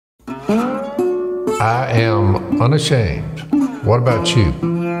I am unashamed. What about you?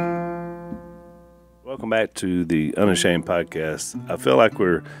 Welcome back to the Unashamed podcast. I feel like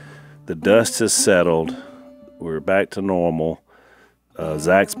the dust has settled. We're back to normal.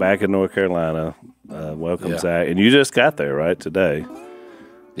 Zach's back in North Carolina. Welcome, Zach. And you just got there, right, today?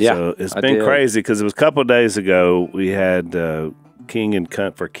 Yeah. So it's been crazy because it was a couple of days ago we had King and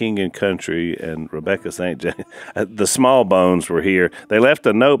Country and Rebecca St. James. The Small Bones were here. They left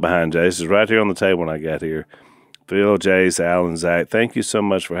a note behind Jase. It's right here on the table when I got here. Phil, Jase, Alan, Zach, thank you so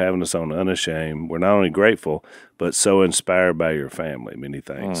much for having us on Unashamed. We're not only grateful, but so inspired by your family. Many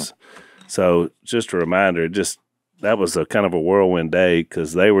thanks. So just a reminder, that was a kind of a whirlwind day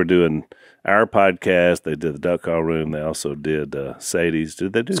because they were doing our podcast. They did the Duck Call Room. They also did Sadie's.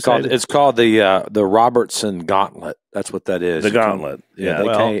 Did they do Sadie's? It's called the Robertson Gauntlet. That's what that is. The Gauntlet.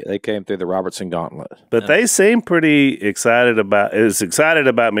 They came through the Robertson Gauntlet. But they seemed pretty excited about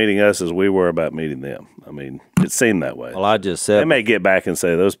meeting us as we were about meeting them. I mean, it seemed that way. Well, I just said they may get back and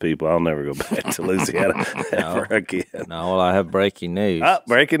say, those people, I'll never go back to Louisiana ever again. No, well, I have breaking news.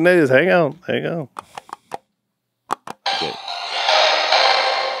 Breaking news. Hang on. Okay.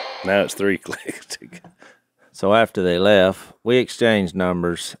 Now it's 3 clicks. So after they left, we exchanged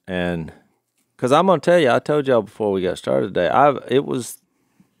numbers, and because I'm going to tell you, I told y'all before we got started today, I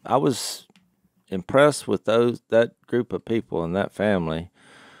was impressed with that group of people and that family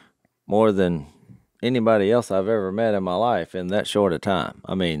more than anybody else I've ever met in my life in that short a time.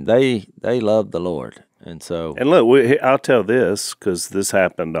 I mean, they love the Lord, and so. And look, I'll tell this because this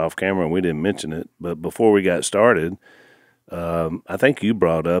happened off camera and we didn't mention it, but before we got started. I think you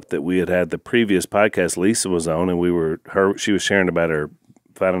brought up that we had the previous podcast Lisa was on, and she was sharing about her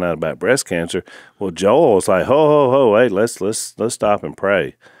finding out about breast cancer. Well, Joel was like, "Ho, wait, let's stop and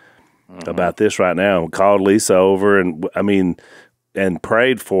pray about this right now." And called Lisa over, and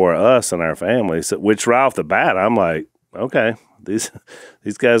prayed for us and our family. So, which right off the bat, I'm like, okay, these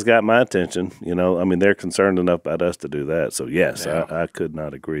guys got my attention. They're concerned enough about us to do that. So yes, I could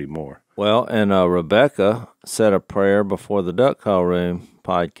not agree more. Well, and Rebecca said a prayer before the Duck Call Room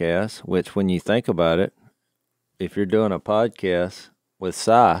podcast, which when you think about it, if you're doing a podcast with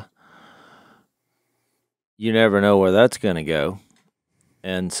Si, you never know where that's going to go.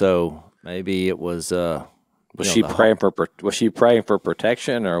 And so maybe it was... Was she praying for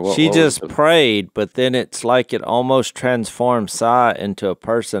protection or what? She just prayed, but then it's like it almost transformed Si into a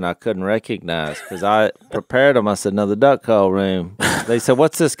person I couldn't recognize because I prepared them. I said, "No, the Duck Call Room." They said,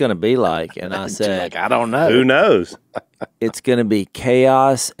 "What's this going to be like?" And I said, "I don't know. Who knows? It's going to be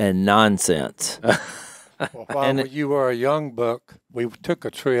chaos and nonsense." Well, while you were a young buck, we took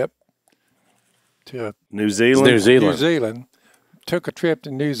a trip to New Zealand. Took a trip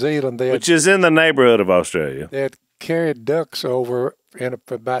to New Zealand. Which is in the neighborhood of Australia. They had carried ducks over in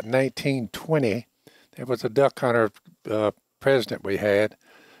about 1920. There was a duck hunter president we had.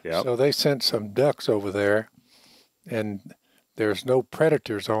 Yep. So they sent some ducks over there, and there's no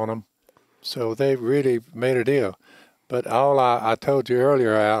predators on them. So they really made a deal. But I told you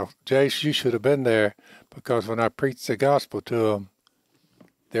earlier, Al, Jase, you should have been there because when I preached the gospel to them,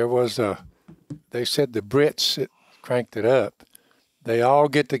 they said the Brits cranked it up. They all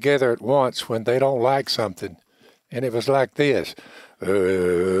get together at once when they don't like something. And it was like this.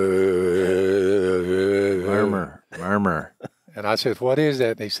 Murmur. And I said, "What is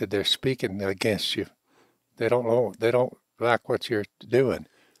that?" And he said, "They're speaking against you. They don't like what you're doing."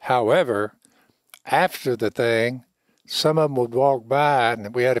 However, after the thing, some of them would walk by,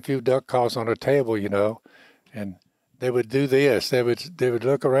 and we had a few duck calls on the table, and they would do this. They would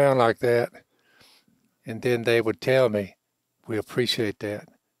look around like that, and then they would tell me, "We appreciate that,"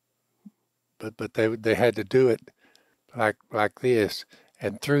 but they had to do it like this.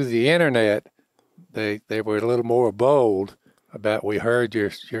 And through the internet, they were a little more bold about. We heard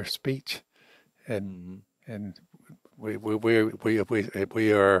your speech, and we're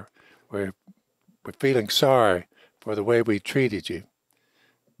feeling sorry for the way we treated you,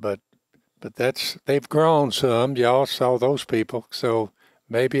 but they've grown some. Y'all saw those people, so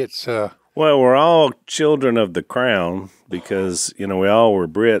maybe it's. Well, we're all children of the crown because, we all were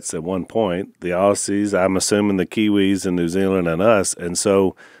Brits at one point, the Aussies, I'm assuming the Kiwis in New Zealand and us. And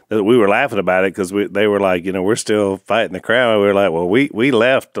so we were laughing about it because they were like, we're still fighting the crown. And we were like, well, we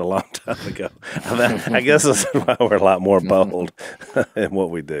left a long time ago. I guess that's why we're a lot more bold in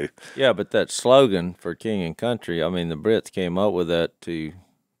what we do. Yeah, but that slogan for King and Country, the Brits came up with that to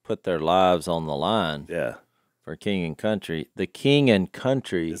put their lives on the line. Yeah. For King and Country. The King and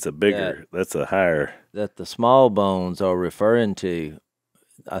Country. It's that's a higher. That the Small Bones are referring to.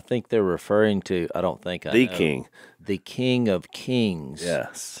 I think they're referring to, I don't think I know. King. The King of Kings.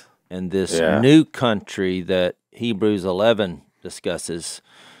 Yes. and this new country that Hebrews 11 discusses.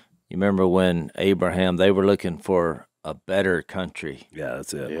 You remember when Abraham, they were looking for a better country. Yeah,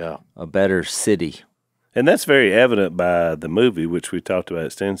 that's it. Yeah. A better city. And that's very evident by the movie, which we talked about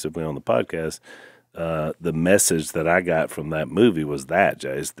extensively on the podcast. The message that I got from that movie was that,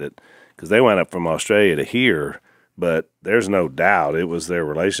 Jase, that because they went up from Australia to here, but there's no doubt it was their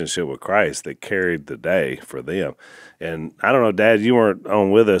relationship with Christ that carried the day for them. And I don't know, Dad, you weren't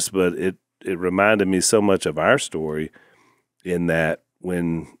on with us, but it reminded me so much of our story in that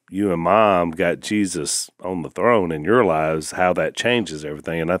when you and Mom got Jesus on the throne in your lives, how that changes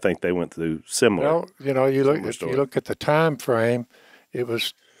everything. And I think they went through similar. Well, you know, you look at the time frame. It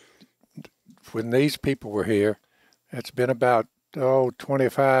was when these people were here. It's been about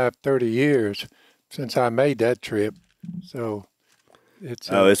 25, 30 years since I made that trip. So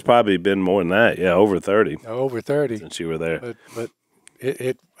it's probably been more than that. Yeah, over 30. Over 30 since you were there. But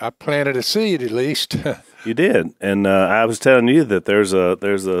I planted a seed at least. You did, and I was telling you that there's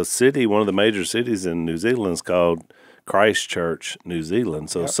a city, one of the major cities in New Zealand is called Christchurch, New Zealand.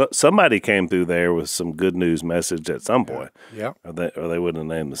 So, somebody came through there with some good news message at some point. Yeah. Or they wouldn't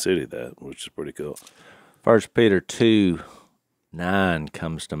have named the city that, which is pretty cool. 1 Peter 2:9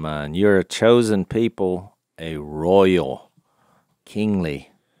 comes to mind. You're a chosen people, a royal,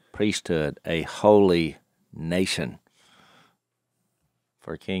 kingly priesthood, a holy nation.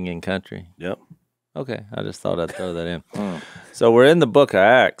 For king and country? Yep. Okay, I just thought I'd throw that in. So we're in the book of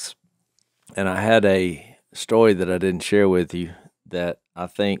Acts, and I had a story that I didn't share with you that I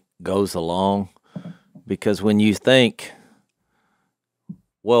think goes along, because when you think,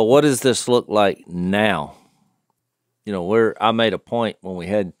 well, what does this look like now? You know, I made a point when we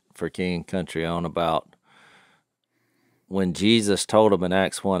had For King and Country on about when Jesus told them in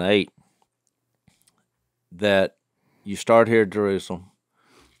Acts 1:8 that you start here at Jerusalem,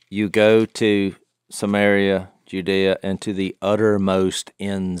 you go to Samaria, Judea, and to the uttermost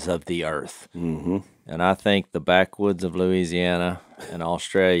ends of the earth. Mm-hmm. And I think the backwoods of Louisiana and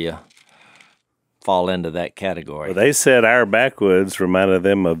Australia fall into that category. Well, they said our backwoods reminded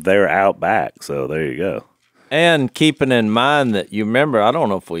them of their outback, so there you go. And keeping in mind that you remember, I don't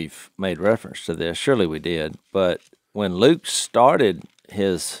know if we've made reference to this, surely we did, but when Luke started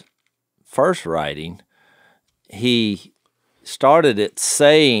his first writing, he started it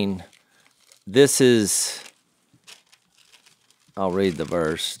saying, this is, I'll read the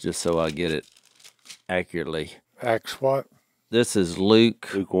verse just so I get it accurately. Acts what? This is Luke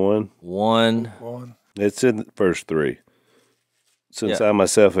 1. 1. It's in verse 3. Since I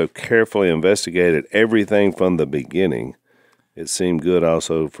myself have carefully investigated everything from the beginning, it seemed good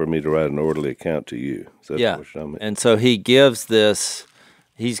also for me to write an orderly account to you. What you're talking about? And so he gives this,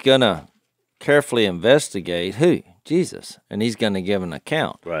 he's going to carefully investigate who? Jesus. And he's going to give an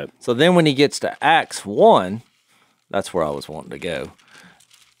account. Right. So then when he gets to Acts 1, that's where I was wanting to go.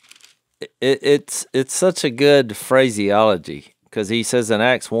 It's such a good phraseology, because he says in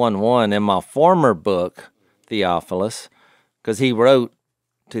Acts 1:1, in my former book, Theophilus, because he wrote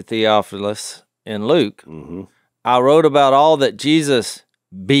to Theophilus in Luke, I wrote about all that Jesus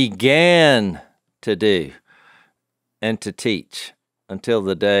began to do and to teach until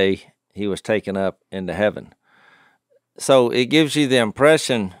the day he was taken up into heaven. So it gives you the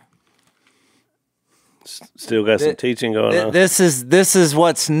impression still got some teaching going on. This is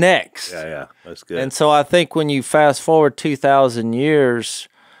what's next. Yeah, that's good. And so I think when you fast forward 2,000 years,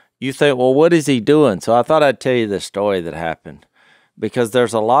 you think, well, what is he doing? So I thought I'd tell you the story that happened, because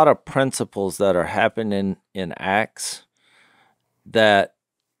there's a lot of principles that are happening in Acts that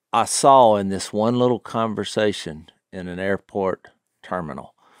I saw in this one little conversation in an airport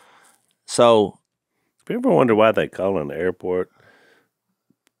terminal. So, have you ever wondered why they call an airport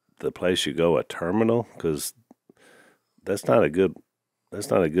the place you go a terminal? Because that's not a good.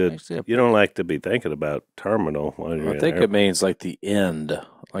 You don't like to be thinking about terminal when you're. I think it means like the end,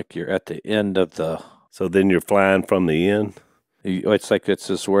 like you're at the end of the. So then you're flying from the end. It's like this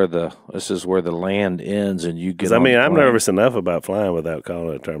is where the land ends, and you get. I mean, I'm nervous enough about flying without calling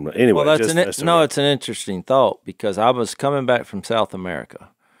it a terminal. Anyway, well, it's an interesting thought, because I was coming back from South America.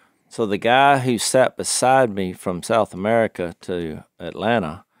 So the guy who sat beside me from South America to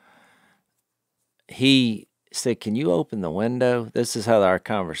Atlanta, he said, "Can you open the window?" This is how our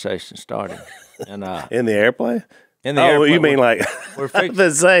conversation started. And in the airplane? In the airplane. You mean like we're I was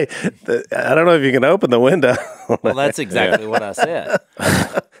to say, I don't know if you can open the window. Well, that's exactly what I said.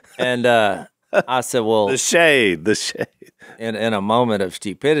 And I said, well, the shade. In a moment of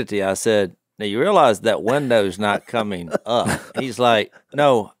stupidity, I said, now you realize that window's not coming up. He's like,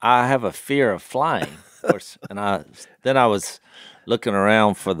 no, I have a fear of flying. Of course, and I was looking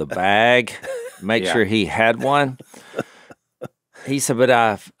around for the bag, make sure he had one. He said, but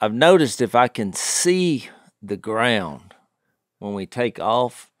I've noticed if I can see the ground when we take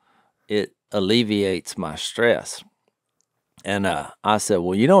off, it alleviates my stress. And I said,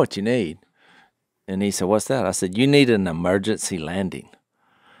 well, you know what you need? And he said, what's that? I said, you need an emergency landing.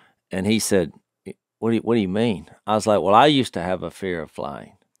 And he said, what do you mean? I was like, well, I used to have a fear of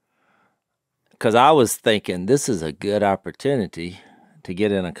flying. Because I was thinking this is a good opportunity to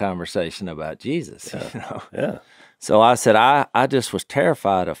get in a conversation about Jesus. Yeah. You know? Yeah. So I said, I just was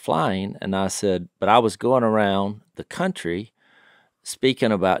terrified of flying. And I said, but I was going around the country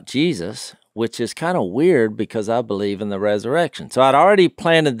speaking about Jesus, which is kind of weird because I believe in the resurrection. So I'd already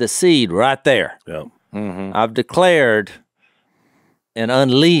planted the seed right there. Yeah. Mm-hmm. I've declared and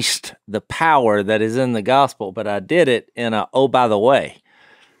unleashed the power that is in the gospel, but I did it in a, oh, by the way.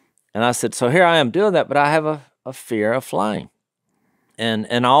 And I said, so here I am doing that, but I have a fear of flying. And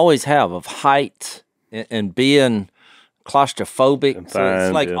I always have, of heights and being claustrophobic. So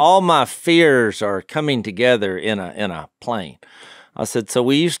it's like all my fears are coming together in a plane. I said, so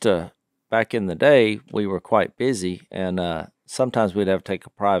we used to, back in the day, we were quite busy, and sometimes we'd have to take a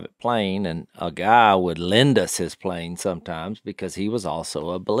private plane, and a guy would lend us his plane sometimes because he was also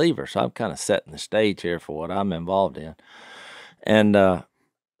a believer. So I'm kind of setting the stage here for what I'm involved in. And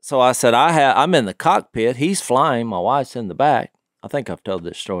so I said, I'm in the cockpit. He's flying. My wife's in the back. I think I've told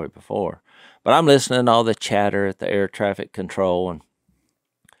this story before. But I'm listening to all the chatter at the air traffic control. And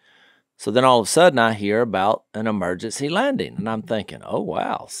so then all of a sudden I hear about an emergency landing. And I'm thinking, oh,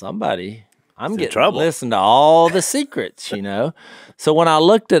 wow, I'm getting to listen to all the secrets, you know. So when I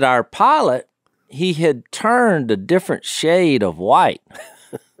looked at our pilot, he had turned a different shade of white.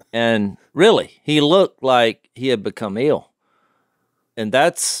 And really, he looked like he had become ill. And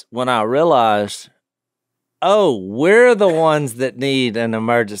that's when I realized, oh, we're the ones that need an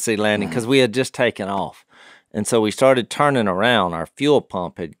emergency landing because we had just taken off. And so we started turning around. Our fuel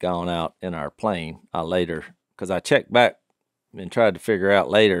pump had gone out in our plane later because I checked back and tried to figure out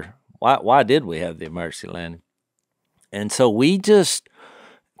later, why did we have the emergency landing? And so we just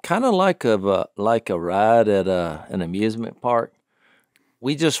kind of like a ride at an amusement park.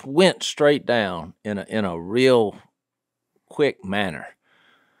 We just went straight down in a real quick manner.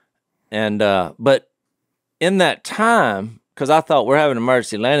 And but in that time, because I thought we're having an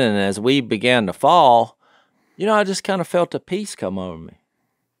emergency landing, and as we began to fall, you know, I just kind of felt a peace come over me,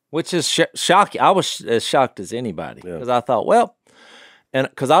 which is shocking. I was as shocked as anybody because I thought, well, and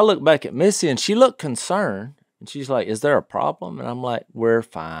because I looked back at Missy and she looked concerned, and she's like, "Is there a problem?" And I'm like, "We're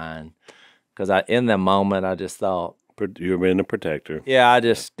fine," because in the moment I just thought, you were being a protector. Yeah, I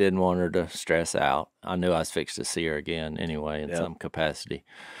just didn't want her to stress out. I knew I was fixed to see her again anyway in some capacity.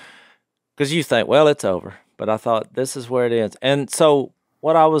 Because you think, well, it's over. But I thought, this is where it ends. And so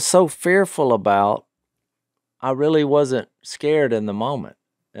what I was so fearful about, I really wasn't scared in the moment.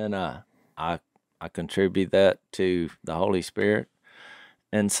 And I contribute that to the Holy Spirit.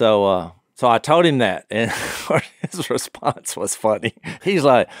 And so I told him that. And his response was funny. He's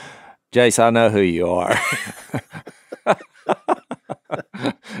like, Jase, I know who you are.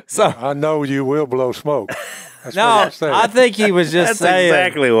 So I know you will blow smoke. That's no, I think he was just saying.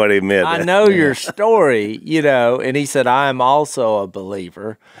 That's exactly what he meant. I know your story, you know, and he said, I am also a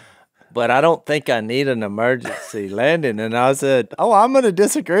believer, but I don't think I need an emergency landing. And I said, oh, I'm going to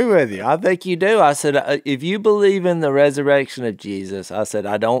disagree with you. I think you do. I said, if you believe in the resurrection of Jesus, I said,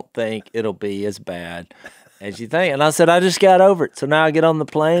 I don't think it'll be as bad as you think. And I said, I just got over it. So now I get on the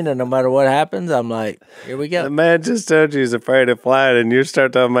plane, and no matter what happens, I'm like, here we go. The man just told you he's afraid of flying, and you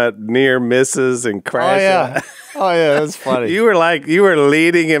start talking about near misses and crashing. Oh, yeah, that's funny. You were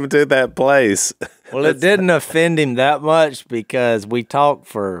leading him to that place. Well, it didn't offend him that much because we talked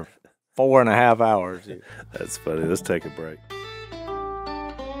for 4.5 hours. That's funny. Let's take a break.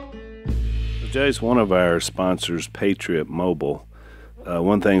 Jase, one of our sponsors, Patriot Mobile,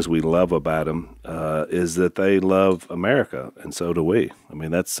 one of the things we love about them is that they love America, and so do we. I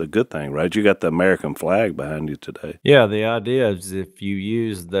mean, that's a good thing, right? You got the American flag behind you today. Yeah, the idea is if you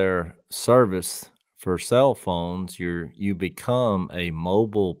use their service for cell phones, you become a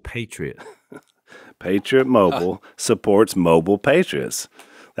mobile patriot. Patriot Mobile supports mobile patriots.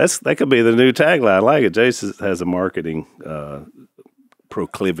 That could be the new tagline. I like it. Jase has a marketing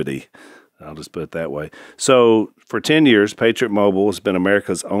proclivity. I'll just put it that way. So for 10 years, Patriot Mobile has been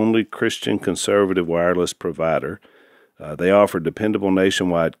America's only Christian conservative wireless provider. They offer dependable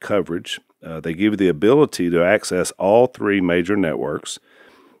nationwide coverage. They give you the ability to access all 3 major networks.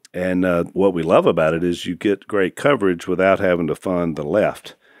 And what we love about it is you get great coverage without having to fund the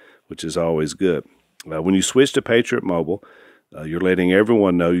left, which is always good. When you switch to Patriot Mobile, You're letting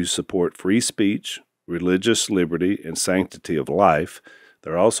everyone know you support free speech, religious liberty, and sanctity of life.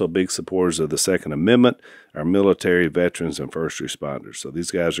 They're also big supporters of the Second Amendment, our military, veterans, and first responders. So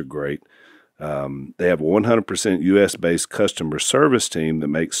these guys are great. They have a 100% U.S.-based customer service team that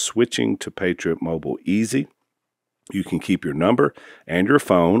makes switching to Patriot Mobile easy. You can keep your number and your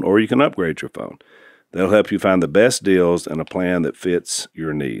phone, or you can upgrade your phone. They'll help you find the best deals and a plan that fits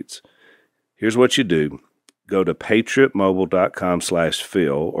your needs. Here's what you do. Go to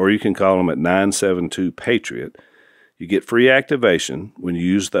patriotmobile.com/Phil, or you can call them at 972-PATRIOT. You get free activation when you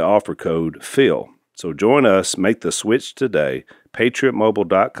use the offer code PHIL. So join us, make the switch today,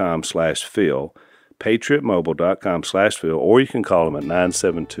 patriotmobile.com/Phil, patriotmobile.com/Phil, or you can call them at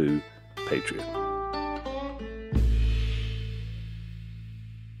 972-PATRIOT.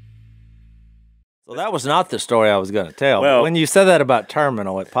 So that was not the story I was going to tell. Well, when you said that about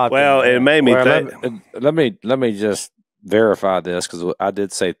terminal, it popped. Well, it made me think. Let me just verify this, because I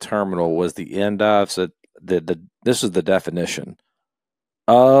did say terminal was the end of. So this is the definition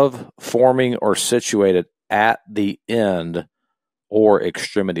of forming or situated at the end or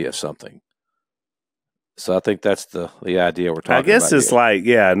extremity of something. So I think that's the idea we're talking about. I guess it's like,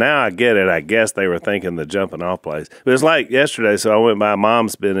 now I get it. I guess they were thinking the jumping off place. But it's like yesterday. So I went by.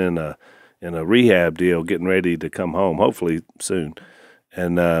 Mom's been in a rehab deal, getting ready to come home, hopefully soon,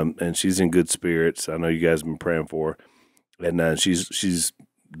 and she's in good spirits. I know you guys have been praying for her, and she's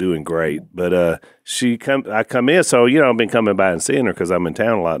doing great. But I come in, so I've been coming by and seeing her because I'm in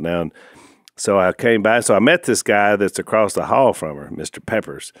town a lot now. And so I came by, so I met this guy that's across the hall from her, Mr.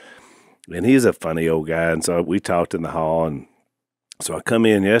 Peppers, and he's a funny old guy. And so we talked in the hall, and so I come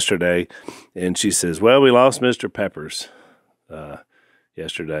in yesterday, and she says, "Well, we lost Mr. Peppers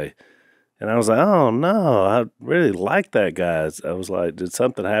yesterday." And I was like, "Oh, no, I really like that guy." I was like, "Did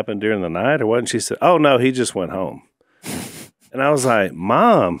something happen during the night or what?" And she said, "Oh, no, he just went home." And I was like,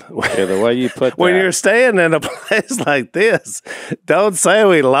 "Mom, the way you put when that. You're staying in a place like this, don't say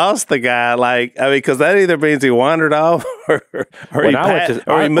we lost the guy. Because that either means he wandered off or he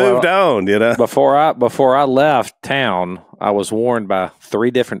moved on, Before I left town, I was warned by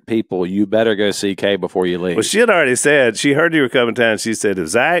 3 different people, you better go see Kay before you leave. Well, she had already said, she heard you were coming to town. She said, if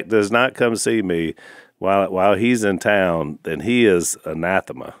Zach does not come see me while he's in town, then he is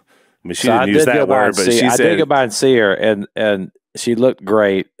anathema. I mean, she didn't use that word, but she said. I did go by and see her, and she looked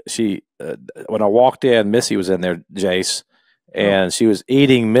great. She, when I walked in, Missy was in there, Jase, and she was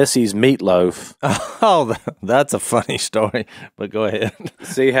eating Missy's meatloaf. Oh, that's a funny story, but go ahead.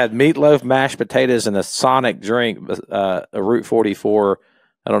 She had meatloaf, mashed potatoes, and a Sonic drink, a Route 44.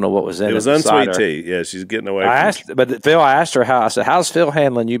 I don't know what was in it. It was unsweet tea. Yeah, she's getting away But Phil, I asked her I said, how's Phil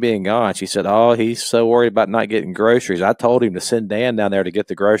handling you being gone? She said, oh, he's so worried about not getting groceries. I told him to send Dan down there to get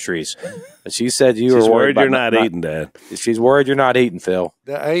the groceries. And she said She's were worried you're not eating, Dad. She's worried you're not eating, Phil.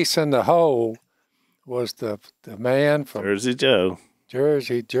 The ace in the hole was the man from Jersey Joe.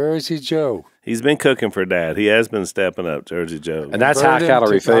 Jersey Joe. He's been cooking for Dad. He has been stepping up, Jersey Joe. And that's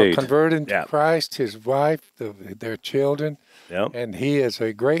high-calorie food. Converted to Christ, his wife, their children. Yep. And he is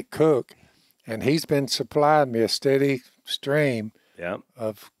a great cook. And he's been supplying me a steady stream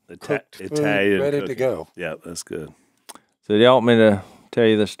of cooked food Italian ready cooking. to go. Yeah, that's good. So do you want me to tell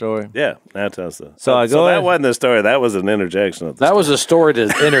you the story? Yeah, now tell us that. So that wasn't the story. That was an interjection of the story. Was a story to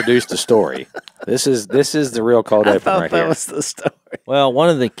introduce the story. This is the real cold open right that here. was the story. Well, one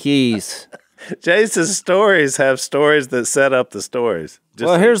of the keys. Jason's stories have stories that set up the stories.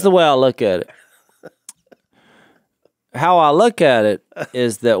 Here's the way I look at it. How I look at it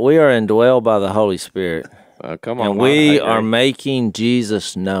is that we are indwelled by the Holy Spirit. Come on, and we are making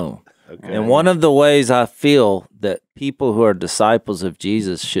Jesus known. Okay. And one of the ways I feel that people who are disciples of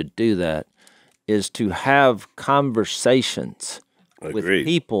Jesus should do that is to have conversations with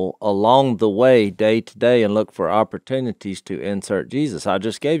people along the way, day to day, and look for opportunities to insert Jesus. I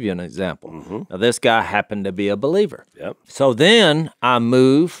just gave you an example. Mm-hmm. Now, this guy happened to be a believer. Yep. So then I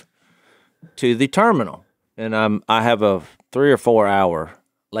move to the terminal, and I have a 3 or 4 hour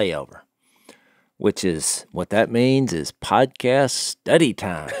layover, which is what that means is podcast study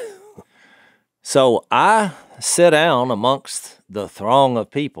time. So I sit down amongst the throng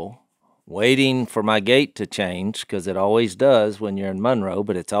of people, waiting for my gate to change, because it always does when you're in Monroe,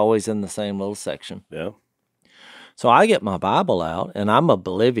 but it's always in the same little section. Yeah. So I get my Bible out, and I'm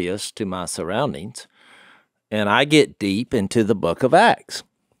oblivious to my surroundings, and I get deep into the book of Acts.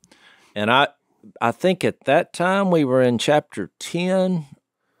 And I think at that time we were in chapter 10,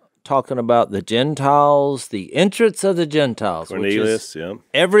 talking about the Gentiles, the entrance of the Gentiles. Cornelius, which is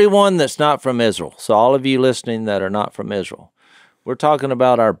everyone that's not from Israel. So all of you listening that are not from Israel. We're talking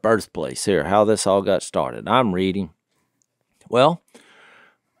about our birthplace here, how this all got started. I'm reading. Well,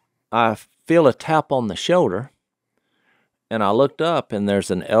 I feel a tap on the shoulder, and I looked up, and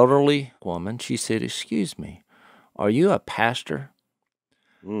there's an elderly woman. She said, "Excuse me, are you a pastor?"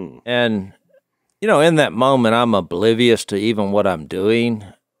 And, you know, in that moment, I'm oblivious to even what I'm doing.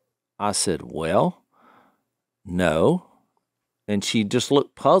 I said, "Well, no." And she just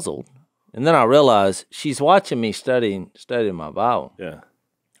looked puzzled. And then I realized she's watching me studying my Bible. Yeah.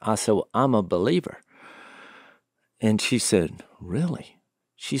 I said, "Well, I'm a believer." And she said, "Really?"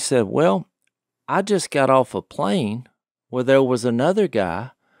 She said, "Well, I just got off a plane where there was another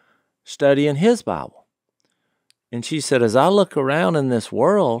guy studying his Bible." And she said, "As I look around in this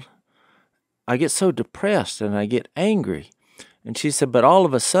world, I get so depressed and I get angry." And she said, "But all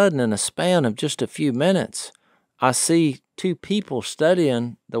of a sudden, in a span of just a few minutes, I see two people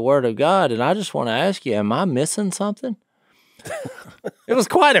studying the Word of God, and I just want to ask you, am I missing something?" It was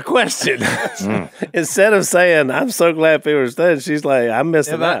quite a question. Instead of saying, "I'm so glad people are studying," she's like, "I'm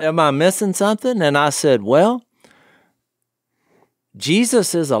missing that." Am I missing something? And I said, "Well,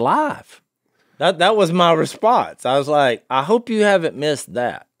 Jesus is alive." That was my response. I was like, "I hope you haven't missed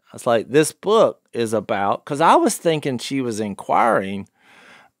that." I was like, this book is about, because I was thinking she was inquiring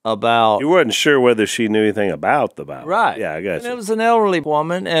about. You weren't sure whether she knew anything about the Bible. Right. Yeah, I got And you. it was an elderly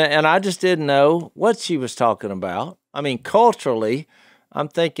woman, and I just didn't know what she was talking about. I mean, culturally, I'm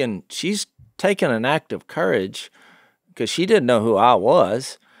thinking she's taking an act of courage because she didn't know who I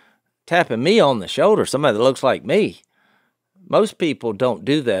was, tapping me on the shoulder, somebody that looks like me. Most people don't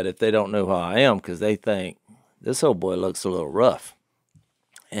do that if they don't know who I am because they think, this old boy looks a little rough.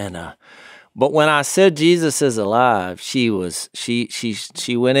 And but when I said Jesus is alive, she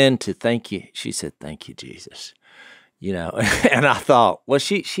went into thank you. She said, "Thank you, Jesus." You know, and I thought, well,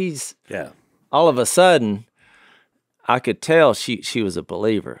 she's all of a sudden, I could tell she was a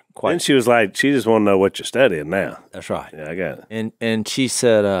believer. And she was like, she just want to know what you're studying now. That's right. Yeah, I got it. And she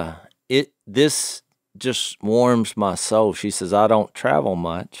said, this just warms my soul. She says, "I don't travel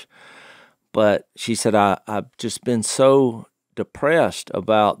much," but she said, I've just been so depressed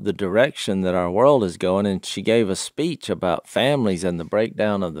about the direction that our world is going." And she gave a speech about families and the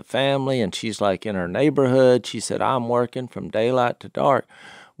breakdown of the family. And she's like, in her neighborhood, she said, "I'm working from daylight to dark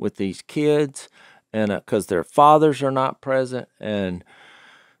with these kids, and because their fathers are not present." And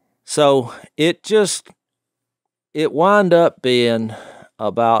so it wound up being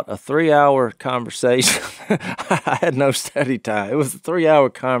about a 3-hour conversation. I had no study time. It was a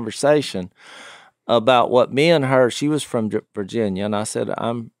 3-hour conversation about what me and her, she was from Virginia, and I said,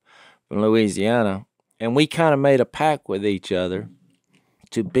 I'm from Louisiana, and we kind of made a pact with each other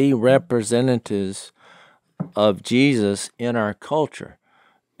to be representatives of Jesus in our culture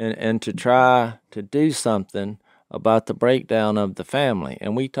and to try to do something about the breakdown of the family.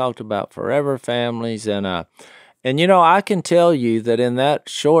 And we talked about forever families, and you know, I can tell you that in that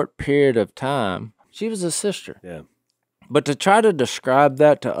short period of time, she was a sister. Yeah. But to try to describe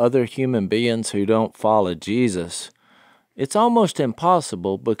that to other human beings who don't follow Jesus, it's almost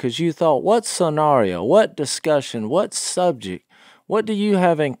impossible because you thought, what scenario, what discussion, what subject, what do you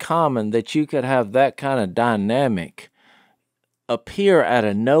have in common that you could have that kind of dynamic appear out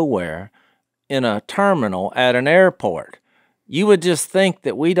of nowhere in a terminal at an airport? You would just think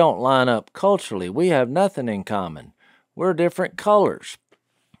that we don't line up culturally. We have nothing in common. We're different colors.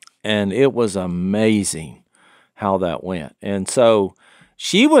 And it was amazing how that went. And so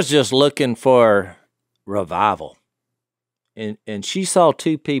she was just looking for revival. And she saw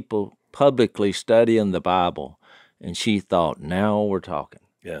two people publicly studying the Bible, and she thought, now we're talking.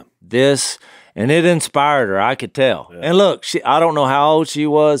 Yeah. And it inspired her, I could tell. Yeah. And look, I don't know how old she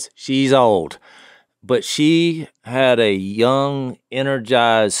was. She's old. But she had a young,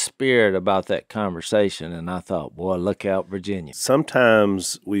 energized spirit about that conversation, and I thought, boy, look out, Virginia.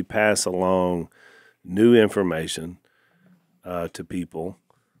 Sometimes we pass along new information to people.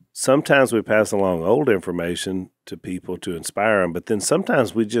 Sometimes we pass along old information to people to inspire them, but then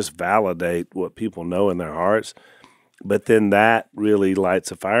sometimes we just validate what people know in their hearts, but then that really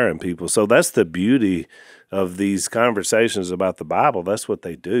lights a fire in people. So that's the beauty of these conversations about the Bible. That's what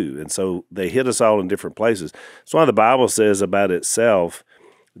they do. And so they hit us all in different places. That's why the Bible says about itself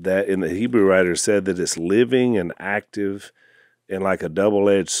that in the Hebrew writer said that it's living and active and like a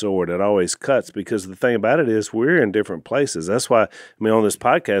double-edged sword. It always cuts, because the thing about it is we're in different places. That's why, I mean, on this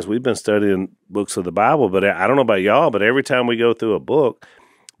podcast, we've been studying books of the Bible, but I don't know about y'all, but every time we go through a book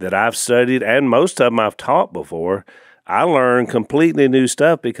that I've studied, and most of them I've taught before, I learn completely new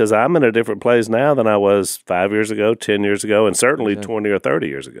stuff because I'm in a different place now than I was 5 years ago, 10 years ago, and certainly 20 or 30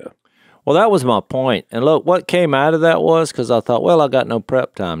 years ago. Well, that was my point. And look, what came out of that was because I thought, well, I got no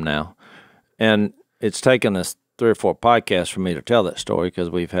prep time now. And it's taken us 3 or 4 podcasts for me to tell that story because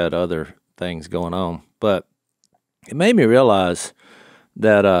we've had other things going on. But it made me realize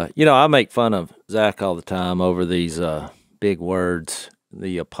that, I make fun of Zach all the time over these big words,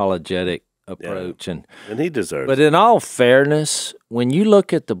 the apologetic approach. And he deserves But it. in all fairness, when you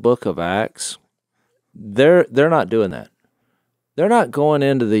look at the book of Acts, they're not doing that. They're not going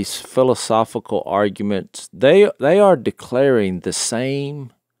into these philosophical arguments. They are declaring the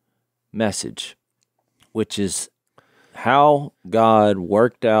same message, which is how God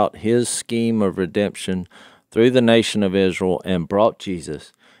worked out his scheme of redemption through the nation of Israel and brought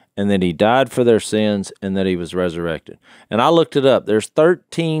Jesus, and that he died for their sins and that he was resurrected. And I looked it up. There's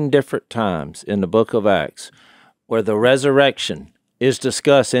 13 different times in the book of Acts where the resurrection is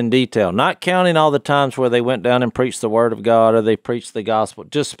discussed in detail, not counting all the times where they went down and preached the word of God or they preached the gospel.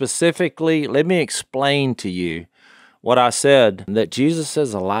 Just specifically, let me explain to you what I said, that Jesus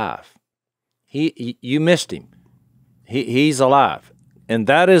is alive. You missed him. He's alive. And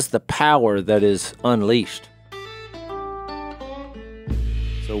that is the power that is unleashed.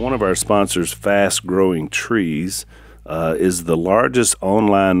 So one of our sponsors, Fast Growing Trees, is the largest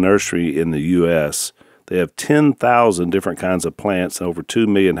online nursery in the U.S. They have 10,000 different kinds of plants and over 2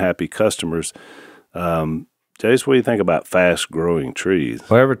 million happy customers. Jace, what do you think about Fast Growing Trees?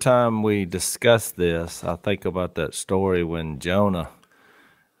 Well, every time we discuss this, I think about that story when Jonah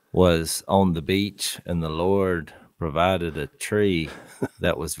was on the beach and the Lord provided a tree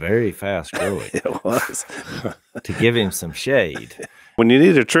that was very fast growing. It was. To give him some shade. When you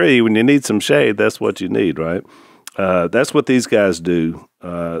need a tree, when you need some shade, that's what you need, right? That's what these guys do.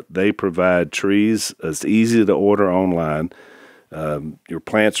 They provide trees. It's easy to order online. Your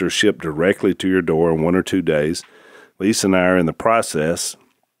plants are shipped directly to your door in 1 or 2 days. Lisa and I are in the process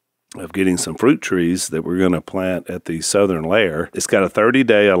of getting some fruit trees that we're going to plant at the southern layer. It's got a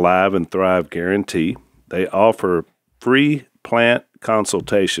 30-day Alive and Thrive guarantee. They offer free plant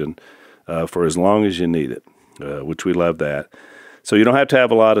consultation for as long as you need it, which we love that. So you don't have to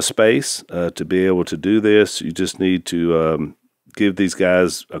have a lot of space to be able to do this. You just need to give these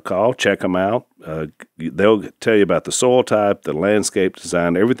guys a call, check them out. They'll tell you about the soil type, the landscape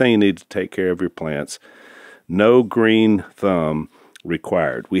design, everything you need to take care of your plants. No green thumb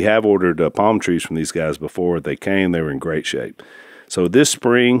required. We have ordered palm trees from these guys before. They came. They were in great shape. So this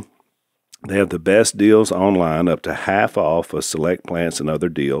spring, they have the best deals online, up to half off of select plants and other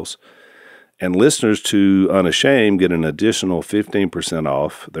deals. And listeners to Unashamed get an additional 15%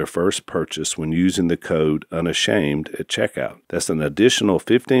 off their first purchase when using the code Unashamed at checkout. That's an additional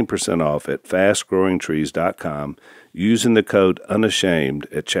 15% off at fastgrowingtrees.com using the code Unashamed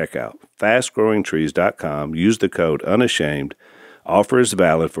at checkout. Fastgrowingtrees.com. Use the code Unashamed. Offer is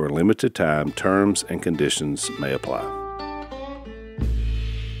valid for a limited time. Terms and conditions may apply.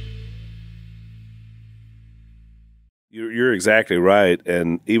 You're exactly right,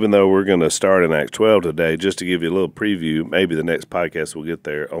 and even though we're going to start in Acts 12 today, just to give you a little preview, maybe the next podcast we'll get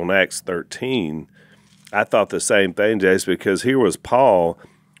there, on Acts 13, I thought the same thing, Jace, because here was Paul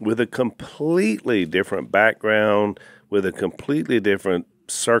with a completely different background, with a completely different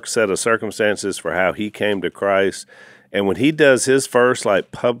set of circumstances for how he came to Christ. And when he does his first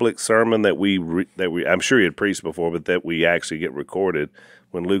public sermon that we I'm sure he had preached before, but that we actually get recorded,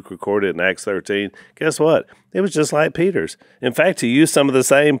 when Luke recorded it in Acts 13, guess what? It was just like Peter's. In fact, he used some of the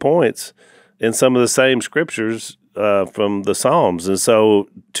same points in some of the same scriptures from the Psalms. And so,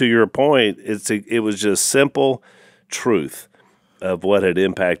 to your point, it was just simple truth of what had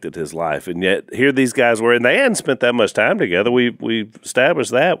impacted his life. And yet, here these guys were, and they hadn't spent that much time together. We've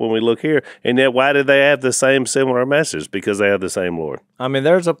established that when we look here. And yet, why did they have the same similar message? Because they have the same Lord. I mean,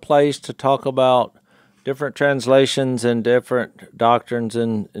 there's a place to talk about different translations and different doctrines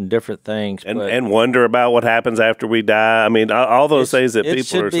and different things. And wonder about what happens after we die. I mean, all those things that people are... It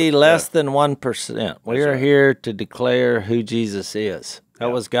should be less than 1%. We are here to declare who Jesus is. That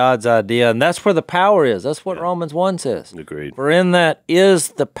was God's idea, and that's where the power is. That's what Romans 1 says. Agreed. For in that is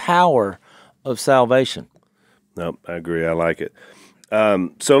the power of salvation. No, I agree. I like it.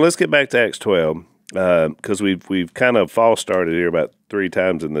 So let's get back to Acts 12. Because we've kind of false started here about 3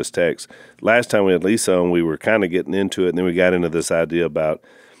 times in this text. Last time we had Lisa on, we were kind of getting into it, and then we got into this idea about,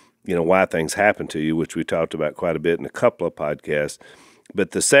 why things happen to you, which we talked about quite a bit in a couple of podcasts.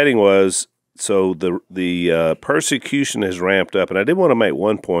 But the setting was, so the persecution has ramped up, and I did want to make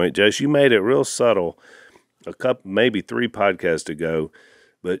one point, Jase. You made it real subtle maybe 3 podcasts ago,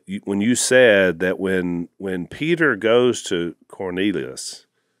 but when you said that when Peter goes to Cornelius,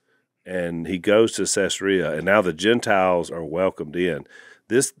 and he goes to Caesarea, and now the Gentiles are welcomed in.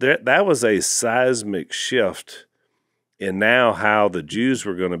 That was a seismic shift and now how the Jews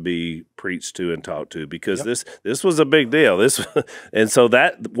were going to be preached to and taught to, because this was a big deal. And so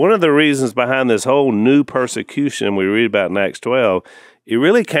that one of the reasons behind this whole new persecution we read about in Acts 12, it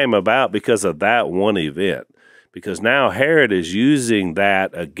really came about because of that one event. Because now Herod is using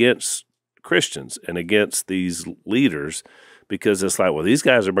that against Christians and against these leaders, because it's like, well, these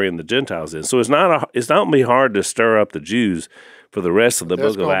guys are bringing the Gentiles in. So it's not going to be hard to stir up the Jews for the rest of the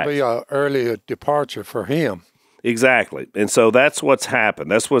book of Acts. It's going to be an early departure for him. Exactly. And so that's what's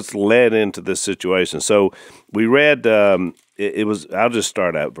happened. That's what's led into this situation. So we read, it was, I'll just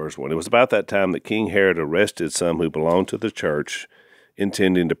start out verse 1. It was about that time that King Herod arrested some who belonged to the church,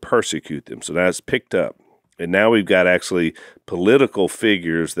 intending to persecute them. So now it's picked up. And now we've got actually political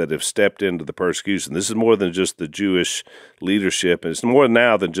figures that have stepped into the persecution. This is more than just the Jewish leadership. And it's more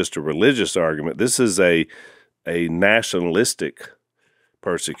now than just a religious argument. This is a nationalistic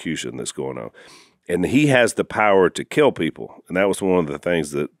persecution that's going on. And he has the power to kill people. And that was one of the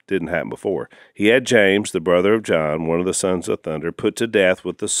things that didn't happen before. He had James, the brother of John, one of the sons of thunder, put to death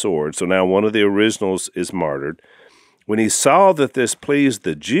with the sword. So now one of the originals is martyred. When he saw that this pleased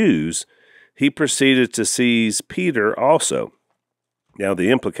the Jews, he proceeded to seize Peter also. Now, the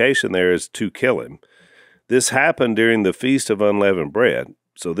implication there is to kill him. This happened during the Feast of Unleavened Bread.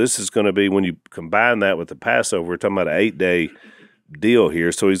 So this is going to be, when you combine that with the Passover, we're talking about an 8-day deal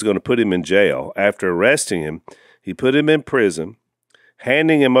here. So he's going to put him in jail. After arresting him, he put him in prison,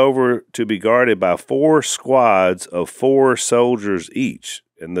 handing him over to be guarded by 4 squads of 4 soldiers each.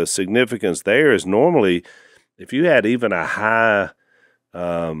 And the significance there is normally, if you had even a high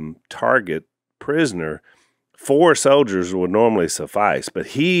target prisoner, 4 soldiers would normally suffice, but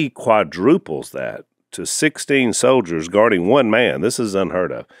he quadruples that to 16 soldiers guarding 1 man. This is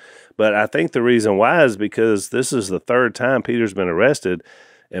unheard of. But I think the reason why is because this is the 3rd time Peter's been arrested,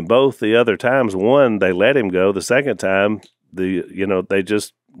 and both the other times, one, they let him go. The second time, they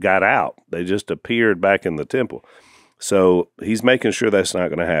just got out. They just appeared back in the temple. So he's making sure that's not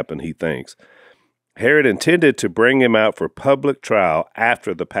going to happen, he thinks. Herod intended to bring him out for public trial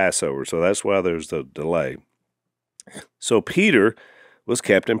after the Passover, so that's why there's a delay. So Peter was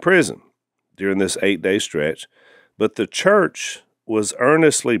kept in prison during this 8-day stretch, but the church was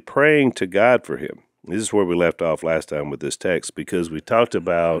earnestly praying to God for him. This is where we left off last time with this text, because we talked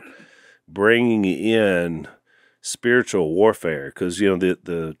about bringing in spiritual warfare, because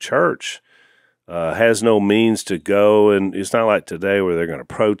the church has no means to go, and it's not like today where they're going to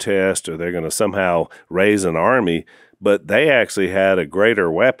protest or they're going to somehow raise an army, but they actually had a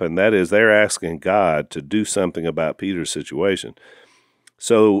greater weapon. That is, they're asking God to do something about Peter's situation.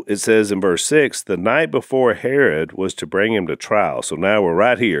 So it says in verse 6, the night before Herod was to bring him to trial. So now we're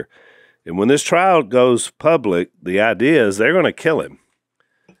right here. And when this trial goes public, the idea is they're going to kill him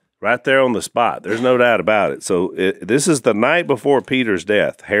right there on the spot. There's no doubt about it. So this is the night before Peter's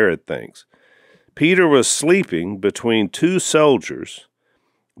death, Herod thinks. Peter was sleeping between 2 soldiers,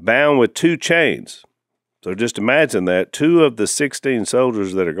 bound with 2 chains. So just imagine that. 2 of the 16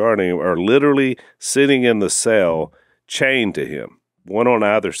 soldiers that are guarding him are literally sitting in the cell, chained to him, one on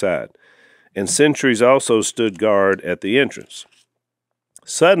either side. And sentries also stood guard at the entrance.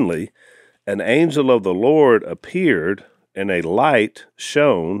 Suddenly, an angel of the Lord appeared, and a light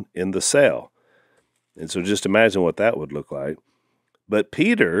shone in the cell. And so just imagine what that would look like. But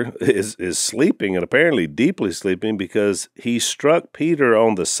Peter is sleeping, and apparently deeply sleeping, because he struck Peter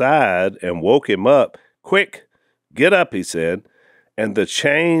on the side and woke him up. Quick, get up, he said, and the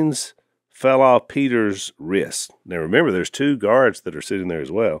chains fell off Peter's wrist. Now remember, there's 2 guards that are sitting there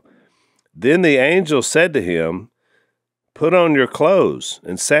as well. Then the angel said to him, put on your clothes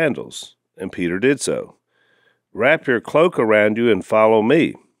and sandals, and Peter did so. Wrap your cloak around you and follow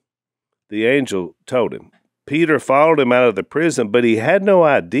me, the angel told him. Peter followed him out of the prison, but he had no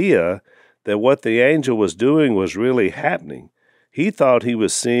idea that what the angel was doing was really happening. He thought he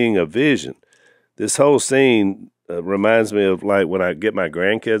was seeing a vision. This whole scene reminds me of like when I get my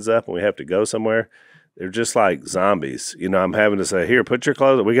grandkids up and we have to go somewhere. They're just like zombies. I'm having to say, here, put your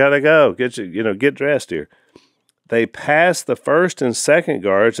clothes on. We got to go. Get dressed here. They passed the first and second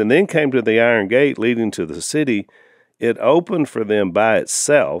guards and then came to the iron gate leading to the city. It opened for them by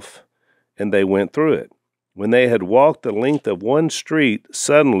itself, and they went through it. When they had walked the length of one street,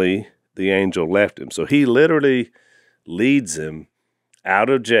 suddenly the angel left him. So he literally leads him out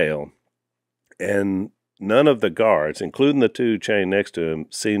of jail, and none of the guards, including the 2 chained next to him,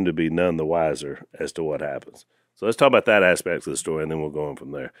 seem to be none the wiser as to what happens. So let's talk about that aspect of the story, and then we'll go on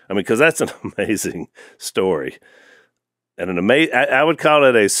from there. Because that's an amazing story. And I would call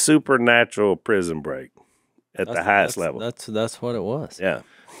it a supernatural prison break at the highest level. That's what it was. Yeah.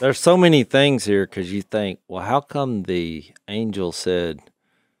 There's so many things here because you think, well, how come the angel said,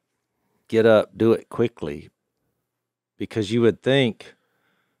 get up, do it quickly? Because you would think,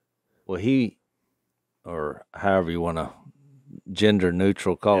 well, he, or however you want to gender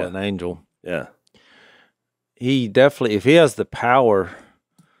neutral call it an angel. Yeah. He definitely, if he has the power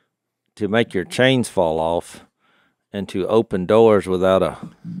to make your chains fall off and to open doors without a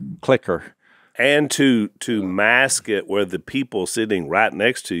clicker, and to mask it where the people sitting right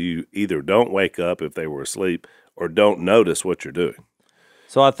next to you either don't wake up if they were asleep or don't notice what you're doing.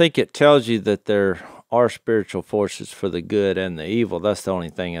 So I think it tells you that there are spiritual forces for the good and the evil. That's the only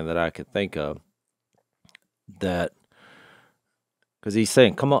thing that I could think of. That, because he's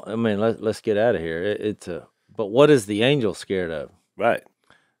saying, come on, I mean, let's get out of here. But what is the angel scared of? Right.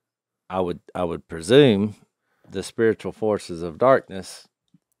 I would presume the spiritual forces of darkness,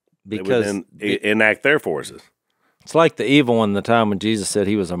 because they would enact their forces. It's like the evil one, the time when Jesus said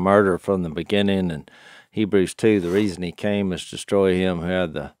he was a murderer from the beginning, and Hebrews 2, the reason he came is to destroy him who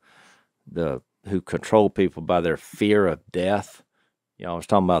had who control people by their fear of death. You know, I was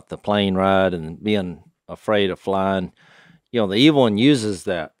talking about the plane ride and being afraid of flying. You know, the evil one uses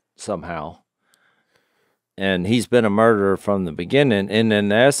that somehow. And he's been a murderer from the beginning. And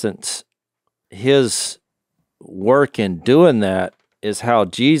in essence, his work in doing that is how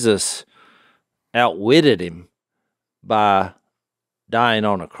Jesus outwitted him by dying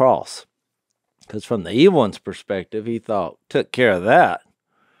on a cross. Because from the evil one's perspective, he took care of that.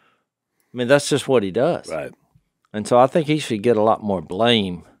 I mean, that's just what he does. Right. And so I think he should get a lot more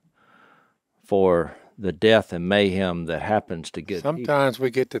blame for the death and mayhem that happens to good Sometimes we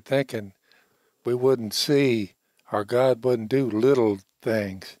get to thinking we wouldn't see, or God wouldn't do little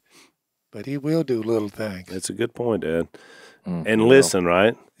things, but he will do little things. That's a good point, Ed. And listen,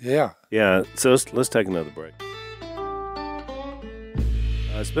 right? Yeah. Yeah, so let's take another break.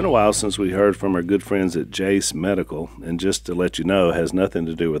 It's been a while since we heard from our good friends at Jase Medical, and just to let you know, it has nothing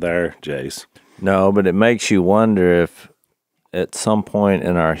to do with our Jase. No, but it makes you wonder if at some point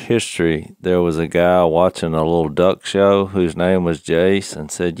in our history there was a guy watching a little duck show whose name was Jase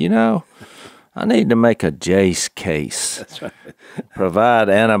and said, you know, I need to make a Jase case. That's right. Provide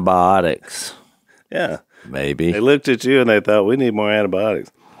antibiotics. Yeah. Maybe. They looked at you and they thought, we need more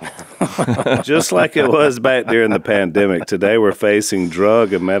antibiotics. Just like it was back during the pandemic, today we're facing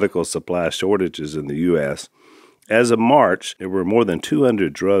drug and medical supply shortages in the U.S. As of March, there were more than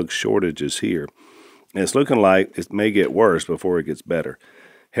 200 drug shortages here, and it's looking like it may get worse before it gets better.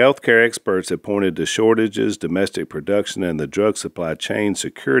 Healthcare experts have pointed to shortages, domestic production, and the Drug Supply Chain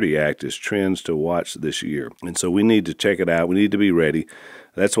Security Act as trends to watch this year. And so we need to check it out. We need to be ready.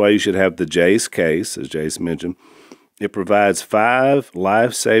 That's why you should have the Jase case, as Jase mentioned. It provides 5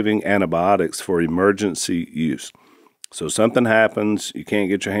 life-saving antibiotics for emergency use. So something happens, you can't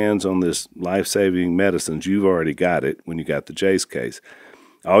get your hands on this life-saving medicines, you've already got it when you got the Jase case.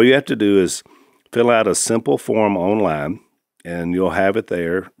 All you have to do is fill out a simple form online, and you'll have it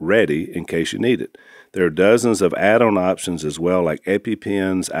there ready in case you need it. There are dozens of add-on options as well, like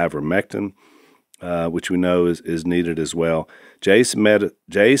EpiPens, ivermectin, which we know is needed as well. Jase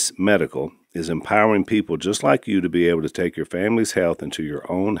Medical is empowering people just like you to be able to take your family's health into your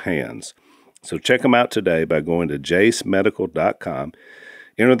own hands. So check them out today by going to jasemedical.com.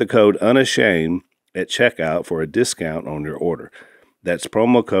 Enter the code Unashamed at checkout for a discount on your order. That's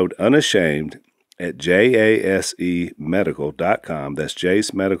promo code Unashamed at jasemedical.com. That's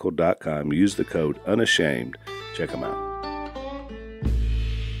jasemedical.com. Use the code Unashamed. Check them out.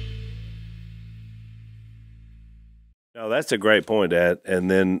 No, that's a great point, Dad.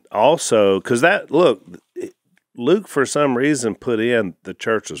 And then also, because Luke, for some reason, put in the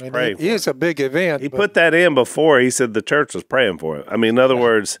church was praying for him. It is a big event. He put that in before he said the church was praying for him. I mean, in other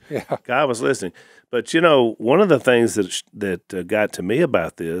words, God was listening. But, you know, one of the things that got to me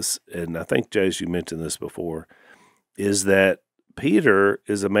about this, and I think, Jase, you mentioned this before, is that Peter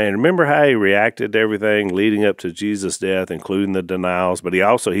is a man. Remember how he reacted to everything leading up to Jesus' death, including the denials, but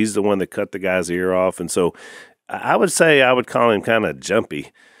he's the one that cut the guy's ear off. And so I would say I would call him kind of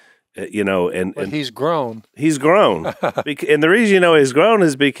jumpy, you know. But he's grown. He's grown. And the reason he's grown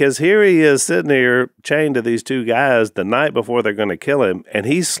is because here he is sitting here chained to these 2 guys the night before they're going to kill him, and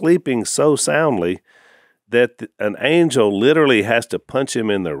he's sleeping so soundly that an angel literally has to punch him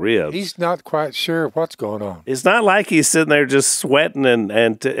in the ribs. He's not quite sure what's going on. It's not like he's sitting there just sweating I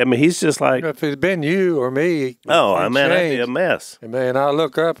mean, he's just like, if it's been you or me. Oh, man, that'd be a mess. And man, I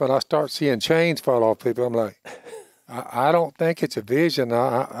look up and I start seeing chains fall off people. I'm like, I don't think it's a vision.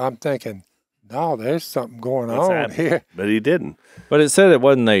 I'm thinking, no, there's something going on here. But he didn't. But it said it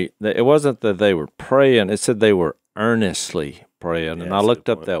wasn't that they were praying. It said they were earnestly praying, Yeah, and I that's a looked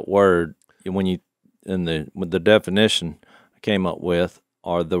good up point. that word when you with the definition I came up with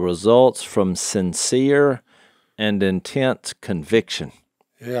are the results from sincere and intense conviction.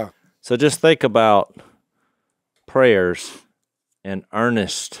 Yeah. So just think about prayers and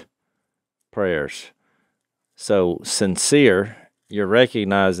earnest prayers. So sincere, you're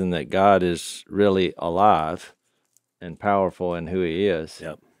recognizing that God is really alive and powerful in who he is.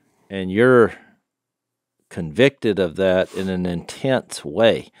 Yep. And you're convicted of that in an intense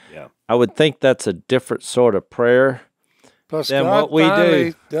way. Yeah. I would think that's a different sort of prayer Plus, than God what we finally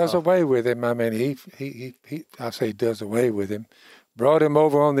do. does away with him. I mean, he I say does away with him, brought him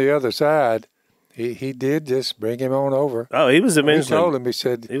over on the other side. He did just bring him on over. Oh, he was He eventually told him, he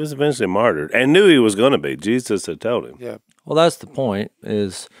said, he was eventually martyred and knew he was going to be. Jesus had told him. yeah. Well, that's the point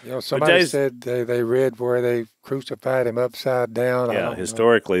is, You know, somebody Jay's- said they read where they crucified him upside down. I Yeah, don't know.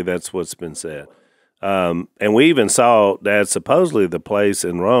 historically, that's what's been said. And we even saw that supposedly the place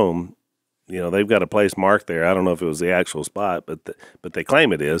in Rome, you know, they've got a place marked there. I don't know if it was the actual spot, but they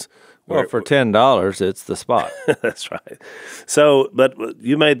claim it is. well, for $10, it's the spot. That's right. So, but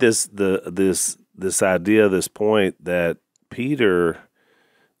you made this idea, this point that Peter,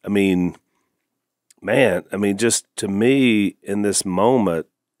 I mean, man, I mean, just to me in this moment,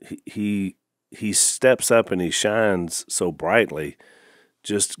 he steps up and he shines so brightly,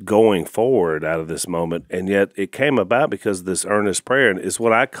 just going forward out of this moment, and yet it came about because of this earnest prayer, and it's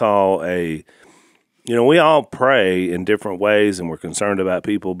what I call a. You know, we all pray in different ways, and we're concerned about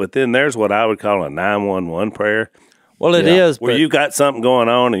people. But then there's what I would call a 911 prayer. Well, it is, Where but you've got something going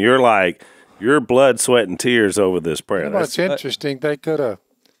on and you're like, your blood, sweat, and tears over this prayer. You know what's interesting? They could have,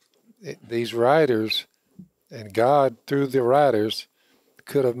 these writers and God, through the writers,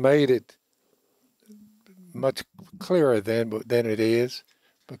 could have made it much clearer than it is,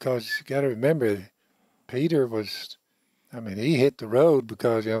 because you got to remember, Peter was, I mean, he hit the road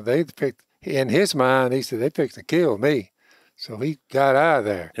because, you know, they picked, in his mind, he said, they picked to kill me. So he got out of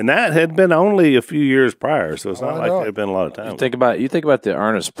there. And that had been only a few years prior, so it's not I like know. there had been a lot of time. You think about the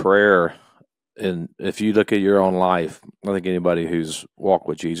earnest prayer, and if you look at your own life, I think anybody who's walked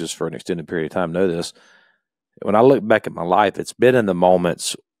with Jesus for an extended period of time know this. When I look back at my life, it's been in the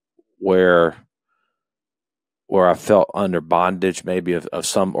moments where I felt under bondage, maybe of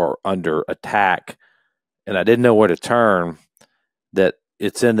some, or under attack, and I didn't know where to turn. That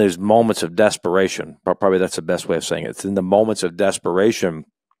it's in those moments of desperation. Probably that's the best way of saying it. It's in the moments of desperation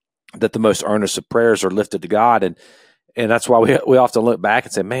that the most earnest of prayers are lifted to God. And that's why we often look back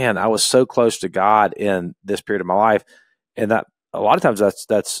and say, man, I was so close to God in this period of my life. And that a lot of times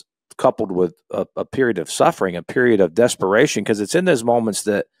that's coupled with a period of suffering, a period of desperation, because it's in those moments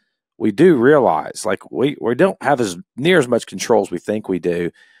that we do realize, like, we don't have near as much control as we think we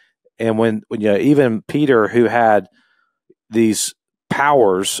do. And when you know, even Peter, who had these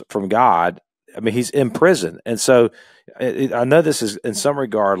powers from God, I mean, he's in prison. And so I know this is in some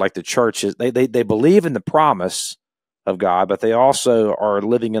regard like the church is, they believe in the promise of God, but they also are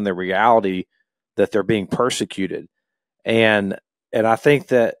living in the reality that they're being persecuted. And I think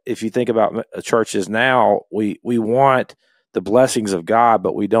that if you think about churches now, we want the blessings of God,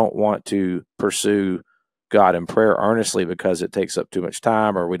 but we don't want to pursue God in prayer earnestly because it takes up too much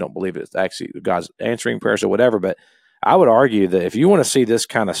time, or we don't believe it's actually God's answering prayers or whatever. But I would argue that if you want to see this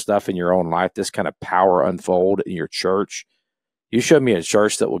kind of stuff in your own life, this kind of power unfold in your church, you show me a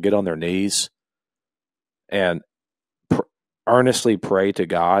church that will get on their knees and earnestly pray to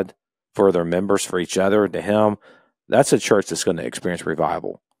God for their members, for each other, to Him. That's a church that's going to experience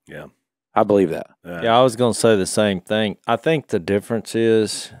revival. Yeah. I believe that. yeah, I was going to say the same thing. I think the difference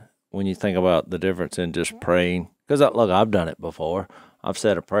is when you think about the difference in just praying, because look, I've done it before. I've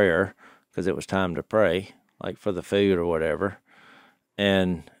said a prayer because it was time to pray, like for the food or whatever,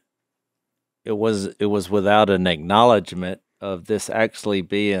 and it was without an acknowledgement of this actually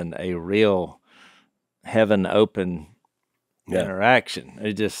being a real heaven open interaction.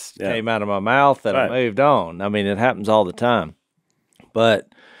 It just came out of my mouth and I moved on. I mean, it happens all the time. But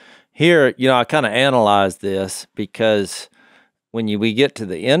here, you know, I kind of analyzed this because when we get to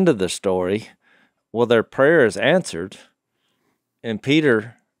the end of the story, well, their prayer is answered, and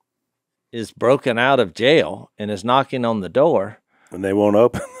Peter is broken out of jail and is knocking on the door. And they won't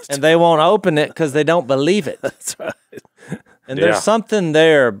open And they won't open it because they don't believe it. That's right. And there's something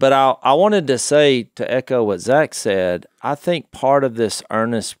there, but I wanted to say, to echo what Zach said, I think part of this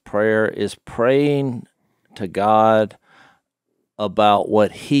earnest prayer is praying to God about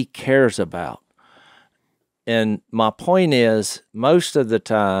what He cares about. And my point is, most of the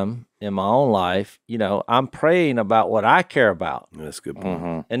time in my own life, you know, I'm praying about what I care about. That's a good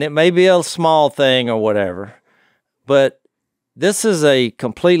point. And it may be a small thing or whatever, but this is a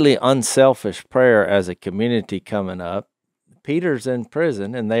completely unselfish prayer as a community coming up. Peter's in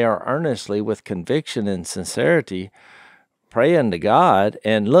prison, and they are earnestly, with conviction and sincerity, praying to God.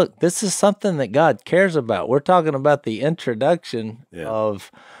 And look, this is something that God cares about. We're talking about the introduction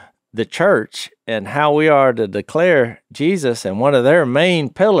of the church and how we are to declare Jesus, and one of their main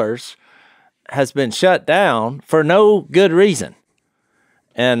pillars has been shut down for no good reason.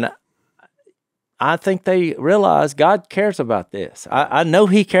 And I think they realize God cares about this. I know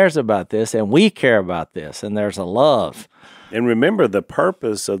he cares about this, and we care about this, and there's a love. And remember, the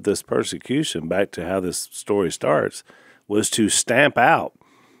purpose of this persecution, back to how this story starts, was to stamp out.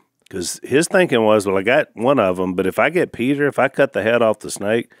 Because his thinking was, well, I got one of them, but if I get Peter, if I cut the head off the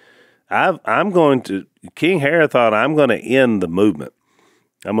snake, King Herod thought, I'm going to end the movement.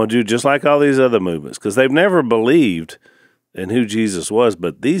 I'm going to do just like all these other movements, because they've never believed in who Jesus was,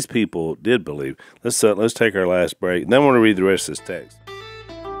 but these people did believe. Let's take our last break, and then I want to read the rest of this text.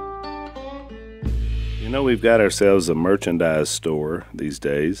 You know, we've got ourselves a merchandise store these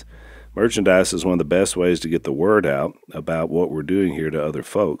days. Merchandise is one of the best ways to get the word out about what we're doing here to other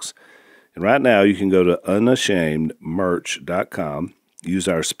folks. And right now, you can go to unashamedmerch.com, use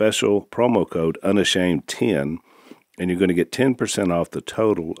our special promo code unashamed10, and you're going to get 10% off the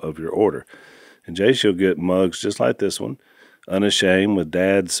total of your order. And Jase, you'll get mugs just like this one, Unashamed with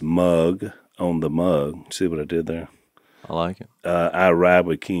Dad's mug on the mug. See what I did there? I like it. I ride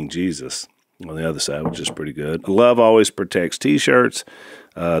with King Jesus on the other side, which is pretty good. Love Always Protects T-shirts,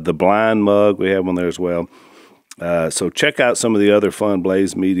 the blind mug, we have one there as well. So check out some of the other fun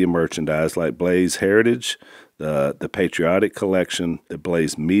Blaze Media merchandise like Blaze Heritage, the Patriotic Collection, the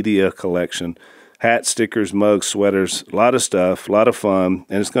Blaze Media Collection, hats, stickers, mugs, sweaters, a lot of stuff, a lot of fun,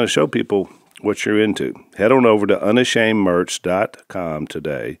 and it's going to show people what you're into. Head on over to unashamedmerch.com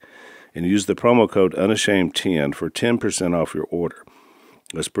today and use the promo code unashamed10 for 10% off your order.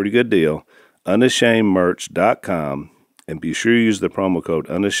 That's a pretty good deal. Unashamedmerch.com, and be sure you use the promo code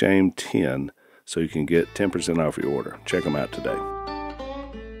unashamed10 so you can get 10% off your order. Check them out today.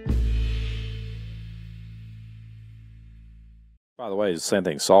 By the way, it's the same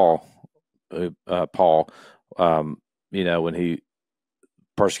thing Paul, when he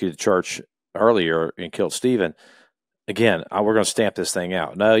persecuted the church earlier and killed Stephen. Again, we're going to stamp this thing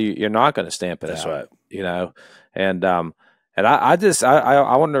out. No, you're not going to stamp it out. That's right. And I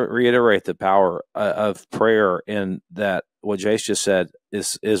want to reiterate the power of prayer in that. What Jase just said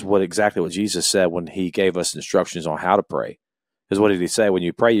is exactly what Jesus said when he gave us instructions on how to pray. Because what did he say? When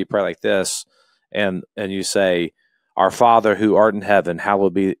you pray like this, and you say, "Our Father who art in heaven,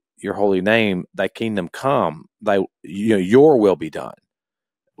 hallowed be your holy name. Thy kingdom come. Your will be done."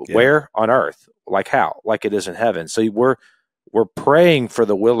 Yeah. Where? On earth. Like how? Like it is in heaven. So we're praying for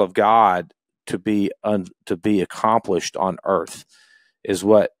the will of God to be accomplished on earth. Is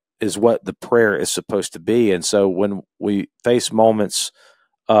what the prayer is supposed to be. And so when we face moments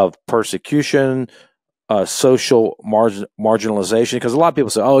of persecution, social marginalization, because a lot of people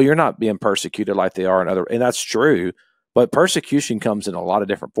say, "Oh, you're not being persecuted like they are in other," and that's true. But persecution comes in a lot of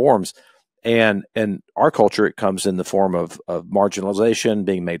different forms. And in our culture, it comes in the form of marginalization,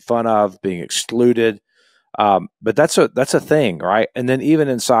 being made fun of, being excluded. But that's a thing, right? And then even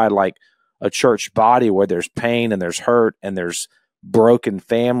inside like a church body where there's pain and there's hurt and there's broken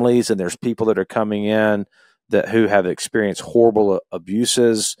families and there's people that are coming in who have experienced horrible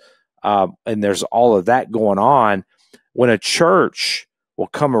abuses, and there's all of that going on. When a church will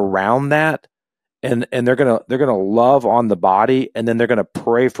come around that, and they're gonna love on the body, and then they're gonna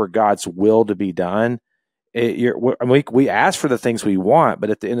pray for God's will to be done. We ask for the things we want,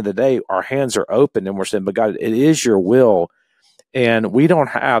 but at the end of the day, our hands are open, and we're saying, "But God, it is your will," and we don't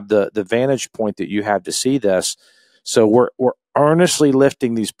have the vantage point that you have to see this. So we're earnestly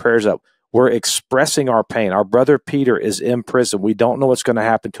lifting these prayers up. We're expressing our pain. Our brother Peter is in prison. We don't know what's going to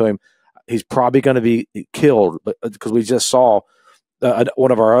happen to him. He's probably going to be killed, because we just saw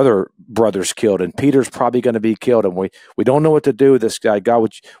one of our other brothers killed, and Peter's probably going to be killed, and we don't know what to do with this guy. God,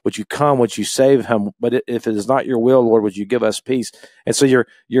 would you come? Would you save him? But if it is not your will, Lord, would you give us peace? And so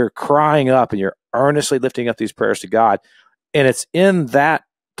you're crying up, and you're earnestly lifting up these prayers to God, and it's in that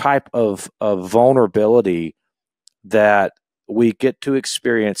type of vulnerability that we get to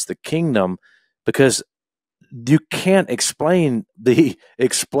experience the kingdom, because you can't explain the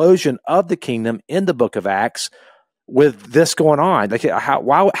explosion of the kingdom in the book of Acts with this going on. Like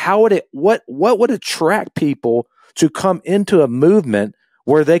what would attract people to come into a movement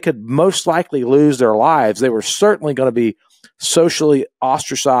where they could most likely lose their lives? They were certainly going to be socially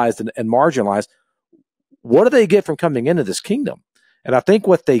ostracized and marginalized. What do they get from coming into this kingdom? And I think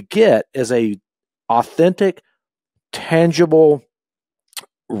what they get is a authentic tangible,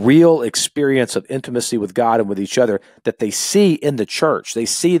 real experience of intimacy with God and with each other that they see in the church. They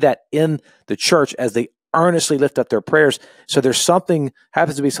see that in the church as they earnestly lift up their prayers. So there's something,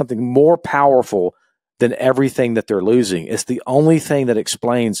 happens to be something more powerful than everything that they're losing. It's the only thing that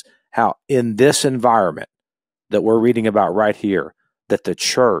explains how in this environment that we're reading about right here, that the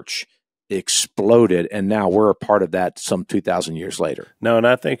church exploded, and now we're a part of that some 2,000 years later. No, and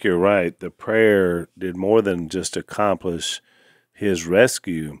I think you're right. The prayer did more than just accomplish his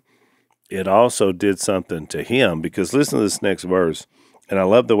rescue. It also did something to him, because listen to this next verse, and I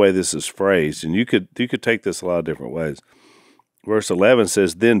love the way this is phrased, and you could take this a lot of different ways. Verse 11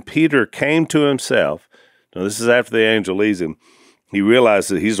 says, "Then Peter came to himself." Now, this is after the angel leaves him. He realizes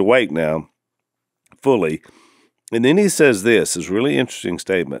that he's awake now, fully. And then he says this really interesting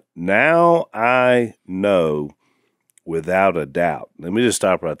statement. "Now I know without a doubt." Let me just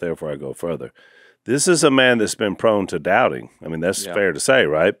stop right there before I go further. This is a man that's been prone to doubting. I mean, that's fair to say,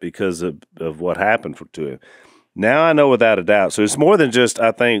 right? Because of what happened to him. Now I know without a doubt. So it's more than just,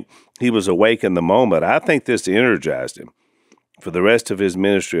 I think, he was awake in the moment. I think this energized him for the rest of his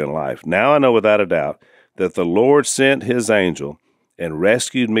ministry and life. "Now I know without a doubt that the Lord sent his angel and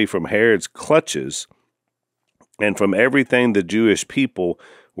rescued me from Herod's clutches and from everything the Jewish people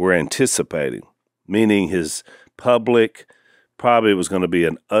were anticipating," meaning his public, probably was going to be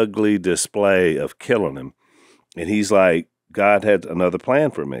an ugly display of killing him. And he's like, God had another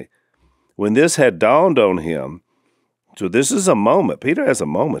plan for me. When this had dawned on him, so this is a moment. Peter has a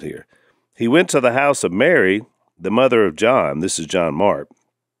moment here. He went to the house of Mary, the mother of John. This is John Mark,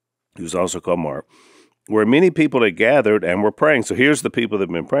 who's also called Mark, where many people had gathered and were praying. So here's the people that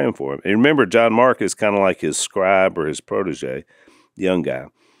have been praying for him. And remember, John Mark is kind of like his scribe or his protege, young guy.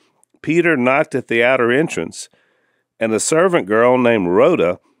 Peter knocked at the outer entrance, and a servant girl named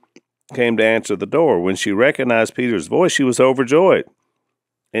Rhoda came to answer the door. When she recognized Peter's voice, she was overjoyed,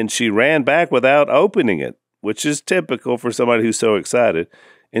 and she ran back without opening it, which is typical for somebody who's so excited.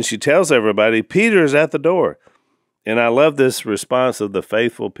 And she tells everybody, "Peter's at the door." And I love this response of the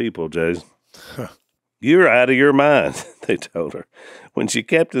faithful people, Jason. "You're out of your mind," they told her. When she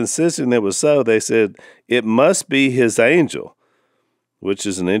kept insisting it was so, they said, "It must be his angel," which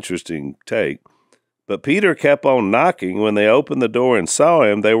is an interesting take. But Peter kept on knocking. When they opened the door and saw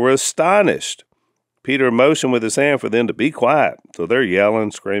him, they were astonished. Peter motioned with his hand for them to be quiet. So they're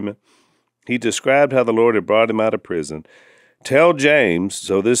yelling, screaming. He described how the Lord had brought him out of prison. "Tell James,"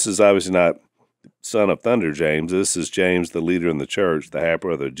 so this is obviously not son of thunder James. This is James, the leader in the church, the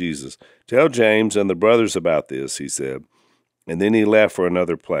half-brother of Jesus. "Tell James and the brothers about this," he said. And then he left for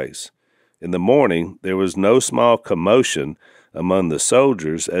another place. In the morning, there was no small commotion among the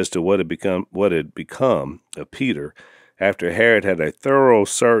soldiers as to what had become of Peter. After Herod had a thorough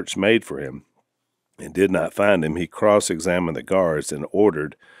search made for him and did not find him, he cross-examined the guards and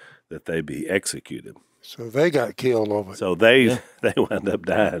ordered that they be executed. So they got killed over it. So they wound up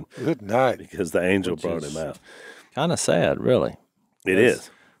dying. Good night. Because the angel brought him out. Kind of sad, really. It is.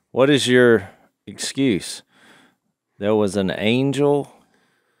 What is your excuse? There was an angel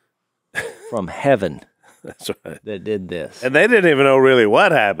from heaven. That's right. That did this. And they didn't even know really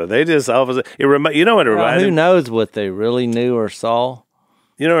what happened. They just all of a sudden, you know what it reminded me? Who knows what they really knew or saw?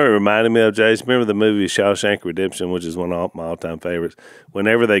 You know what it reminded me of, Jason? Remember the movie Shawshank Redemption, which is one of my all-time favorites?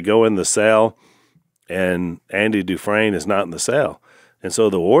 Whenever they go in the cell and Andy Dufresne is not in the cell. And so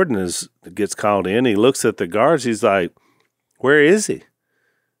the warden gets called in. He looks at the guards. He's like, "Where is he?"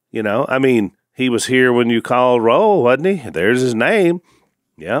 You know, I mean, he was here when you called roll, wasn't he? There's his name.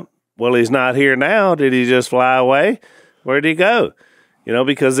 Yep. Well, he's not here now. Did he just fly away? Where'd he go? You know,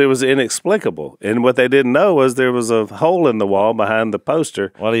 because it was inexplicable. And what they didn't know was there was a hole in the wall behind the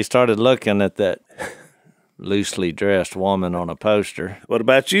poster. Well, he started looking at that loosely dressed woman on a poster. What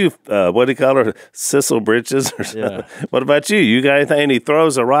about you? What do you call her? Sissel Britches or something? Yeah. What about you? You got anything? And he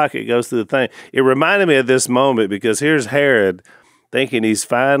throws a rock. It goes through the thing. It reminded me of this moment because here's Herod thinking he's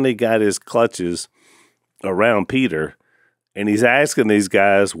finally got his clutches around Peter. And he's asking these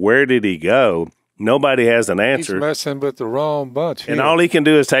guys, where did he go? Nobody has an answer. He's messing with the wrong bunch here. And all he can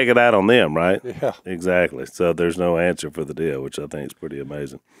do is take it out on them, right? Yeah. Exactly. So there's no answer for the deal, which I think is pretty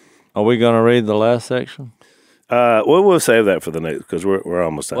amazing. Are we going to read the last section? Well, we'll save that for the next because we're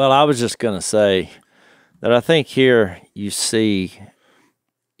almost out. Well, I was just going to say that I think here you see,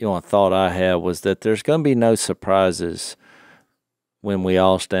 a thought I had was that there's going to be no surprises when we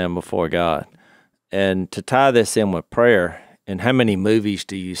all stand before God. And to tie this in with prayer, and how many movies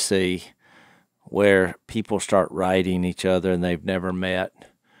do you see where people start writing each other and they've never met,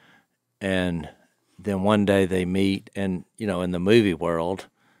 and then one day they meet, and in the movie world,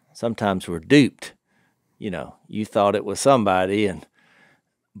 sometimes we're duped. you thought it was somebody.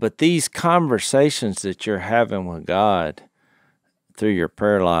 But these conversations that you're having with God through your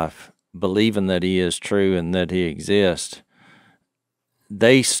prayer life, believing that he is true and that he exists,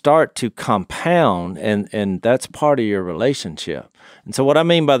 they start to compound, and that's part of your relationship. And so what I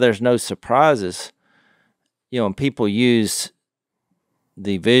mean by there's no surprises, when people use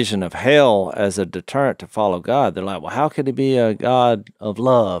the vision of hell as a deterrent to follow God, they're like, well, how could he be a God of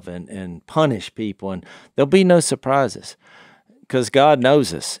love and punish people? And there'll be no surprises because God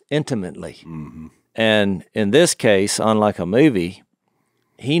knows us intimately. Mm-hmm. And in this case, unlike a movie,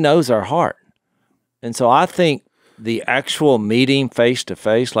 he knows our heart. And so I think the actual meeting face to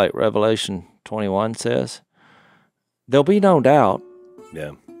face, like Revelation 21 says, there'll be no doubt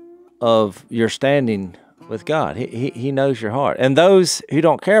of your standing with God. He knows your heart. And those who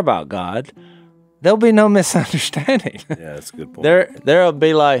don't care about God, there'll be no misunderstanding. Yeah, that's a good point. There'll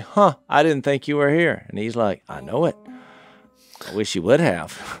be like, I didn't think you were here. And he's like, I know it. I wish you would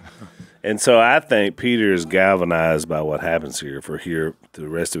have. And so I think Peter is galvanized by what happens here for the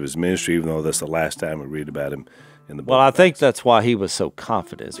rest of his ministry, even though that's the last time we read about him in the book. Well, I think that's why he was so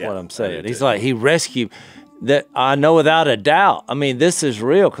confident is what I'm saying. He's like, he rescued that. I know without a doubt. I mean, this is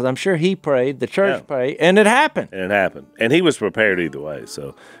real because I'm sure he prayed, the church prayed, and it happened. And he was prepared either way.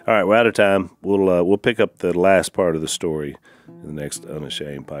 So, all right, we're out of time. We'll pick up the last part of the story in the next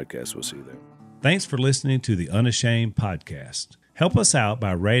Unashamed podcast. We'll see you there. Thanks for listening to the Unashamed podcast. Help us out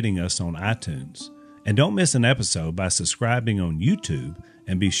by rating us on iTunes. And don't miss an episode by subscribing on YouTube,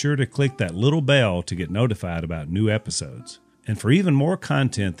 and be sure to click that little bell to get notified about new episodes. And for even more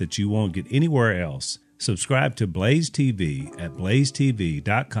content that you won't get anywhere else, subscribe to Blaze TV at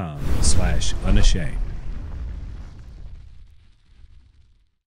blazetv.com/unashamed.